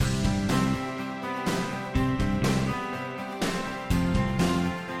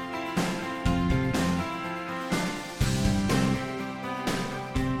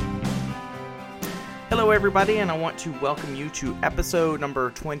Hello, everybody, and I want to welcome you to episode number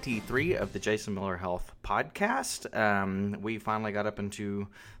 23 of the Jason Miller Health Podcast. We finally got up into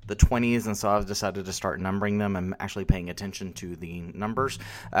the 20s, and so I've decided to start numbering them. I'm actually paying attention to the numbers.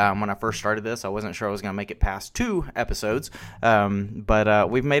 When I first started this, I wasn't sure I was going to make it past 2 episodes,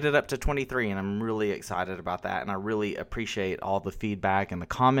 but we've made it up to 23, and I'm really excited about that, and I really appreciate all the feedback and the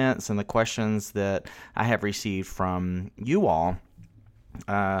comments and the questions that I have received from you all.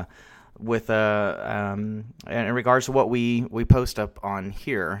 In regards to what we post up on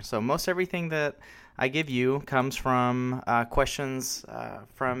here. So most everything that I give you comes from questions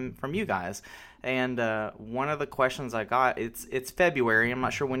from you guys. And one of the questions I got, it's February. I'm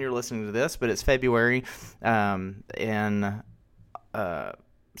not sure when you're listening to this, but it's February in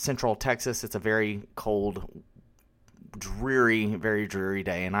Central Texas. It's a very cold, very dreary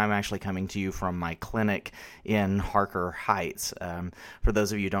day, and I'm actually coming to you from my clinic in Harker Heights. For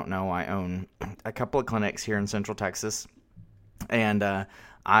those of you who don't know, I own a couple of clinics here in Central Texas, and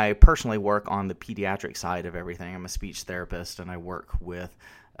I personally work on the pediatric side of everything. I'm a speech therapist, and I work with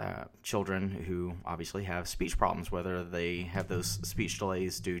children who obviously have speech problems, whether they have those speech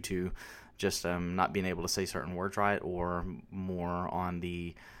delays due to just not being able to say certain words right, or more on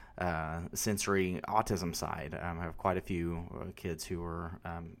the sensory autism side. I have quite a few kids who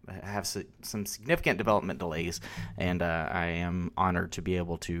have some significant development delays, and I am honored to be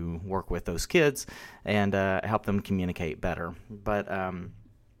able to work with those kids and help them communicate better. But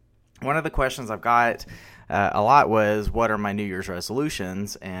one of the questions I've got a lot was, what are my New Year's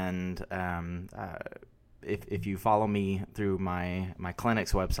resolutions? And if you follow me through my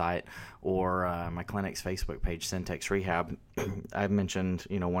clinic's website or my clinic's Facebook page, Syntex Rehab, I've mentioned,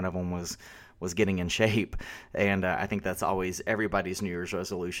 one of them was getting in shape, and I think that's always everybody's New Year's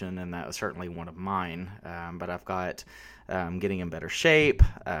resolution, and that was certainly one of mine. But I've got getting in better shape,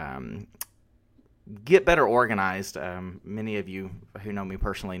 get better organized. Many of you who know me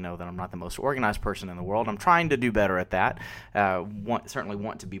personally know that I'm not the most organized person in the world. I'm trying to do better at that. Certainly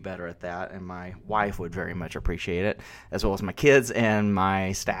want to be better at that, and my wife would very much appreciate it, as well as my kids and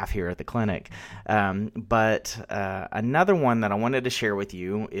my staff here at the clinic. But another one that I wanted to share with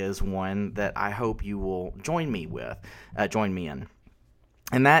you is one that I hope you will join me in.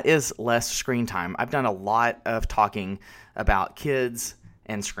 And that is less screen time. I've done a lot of talking about kids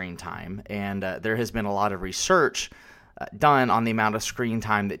and screen time, and there has been a lot of research done on the amount of screen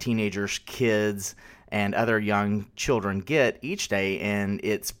time that teenagers, kids, and other young children get each day, and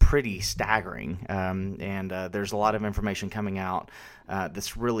it's pretty staggering. And there's a lot of information coming out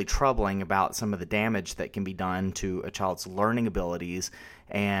that's really troubling about some of the damage that can be done to a child's learning abilities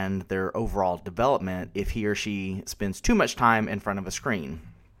and their overall development if he or she spends too much time in front of a screen.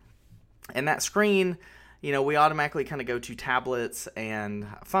 And that screen, we automatically kind of go to tablets and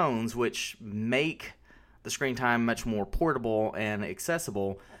phones, which make the screen time much more portable and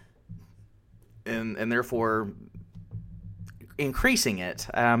accessible, and therefore increasing it.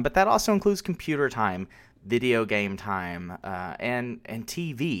 But that also includes computer time, video game time, and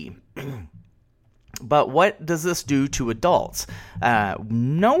TV. But what does this do to adults?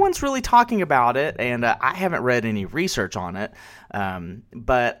 No one's really talking about it, and I haven't read any research on it.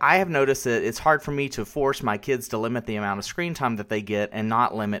 But I have noticed that it's hard for me to force my kids to limit the amount of screen time that they get and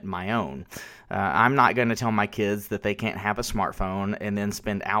not limit my own. I'm not going to tell my kids that they can't have a smartphone and then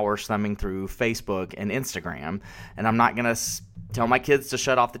spend hours thumbing through Facebook and Instagram. And I'm not going to tell my kids to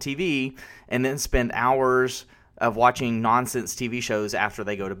shut off the TV and then spend hours of watching nonsense TV shows after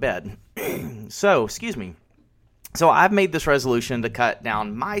they go to bed. So I've made this resolution to cut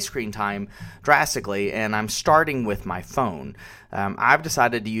down my screen time drastically, and I'm starting with my phone. I've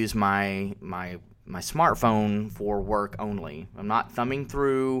decided to use my smartphone for work only. I'm not thumbing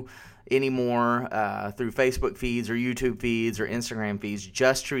through anymore through Facebook feeds or YouTube feeds or Instagram feeds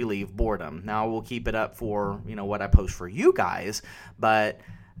just to relieve boredom. Now, we'll keep it up for what I post for you guys, but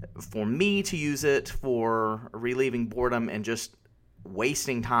for me to use it for relieving boredom and just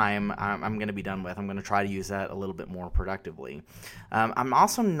wasting time, I'm going to be done with. I'm going to try to use that a little bit more productively. I'm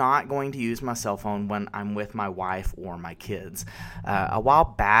also not going to use my cell phone when I'm with my wife or my kids. A while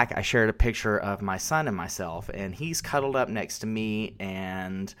back, I shared a picture of my son and myself, and he's cuddled up next to me,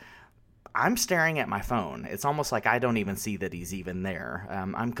 and I'm staring at my phone. It's almost like I don't even see that he's even there.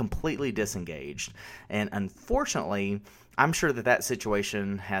 I'm completely disengaged. And unfortunately, I'm sure that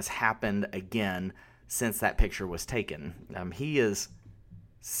situation has happened again since that picture was taken. He is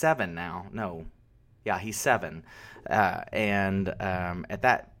 7 now. He's 7. And at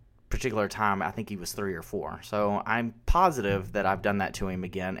that particular time, I think he was 3 or 4. So I'm positive that I've done that to him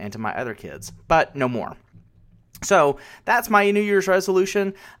again and to my other kids, but no more. So that's my New Year's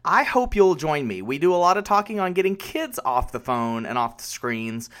resolution. I hope you'll join me. We do a lot of talking on getting kids off the phone and off the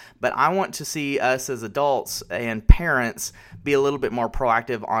screens, but I want to see us as adults and parents be a little bit more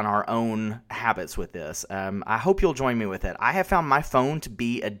proactive on our own habits with this. I hope you'll join me with it. I have found my phone to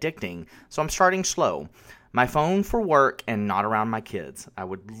be addicting, so I'm starting slow. My phone for work and not around my kids. I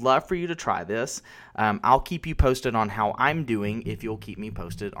would love for you to try this. I'll keep you posted on how I'm doing if you'll keep me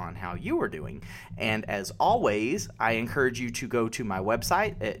posted on how you are doing. And as always, I encourage you to go to my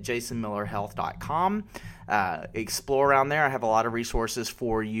website at jasonmillerhealth.com. Explore around there. I have a lot of resources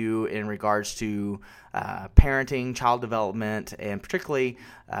for you in regards to parenting, child development, and particularly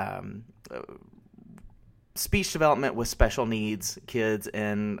speech development with special needs kids,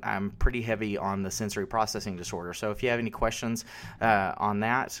 and I'm pretty heavy on the sensory processing disorder. So if you have any questions on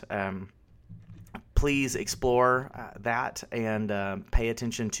that, please explore that and pay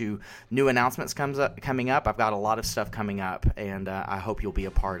attention to new announcements coming up. I've got a lot of stuff coming up, and I hope you'll be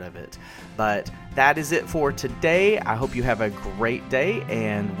a part of it. But that is it for today. I hope you have a great day,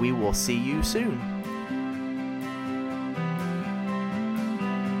 and we will see you soon.